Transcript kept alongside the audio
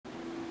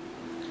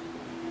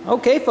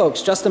Okay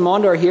folks, Justin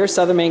Mondor here,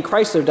 Southern Maine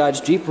Chrysler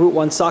Dodge Jeep, Route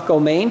 1 Saco,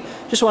 Maine.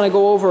 Just want to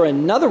go over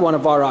another one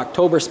of our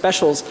October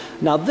specials.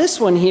 Now this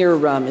one here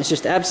is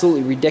just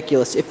absolutely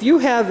ridiculous. If you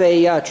have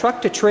a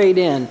truck to trade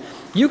in,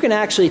 you can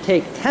actually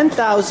take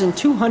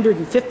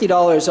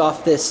 $10,250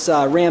 off this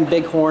Ram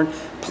Bighorn.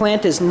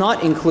 Plant is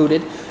not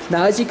included.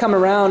 Now as you come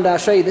around, I'll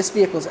show you this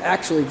vehicle is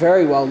actually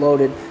very well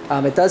loaded.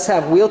 It does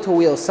have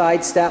wheel-to-wheel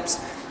side steps.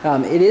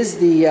 It is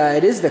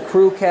the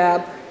crew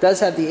cab. Does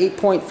have the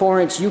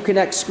 8.4-inch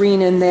Uconnect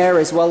screen in there,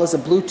 as well as a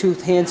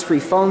Bluetooth hands-free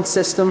phone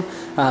system,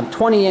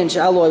 20-inch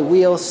alloy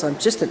wheels,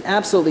 just an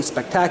absolutely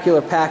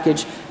spectacular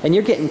package, and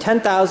you're getting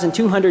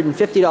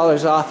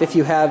 $10,250 off if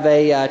you have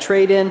a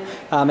trade-in.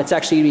 It's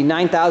actually going to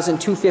be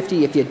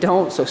 $9,250 if you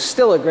don't, so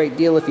still a great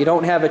deal if you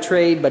don't have a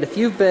trade, but if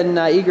you've been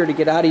eager to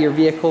get out of your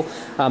vehicle,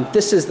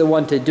 this is the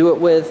one to do it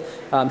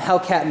with.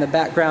 Hellcat in the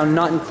background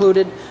not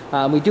included.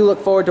 We do look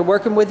forward to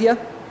working with you.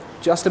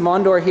 Justin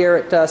Mondor here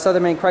at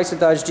Southern Maine Chrysler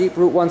Dodge Jeep,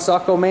 Route 1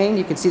 Saco, Maine.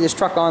 You can see this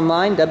truck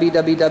online,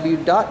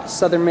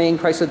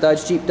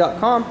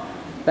 www.southernmainechrysler-dodge-jeep.com.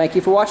 Thank you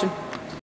for watching.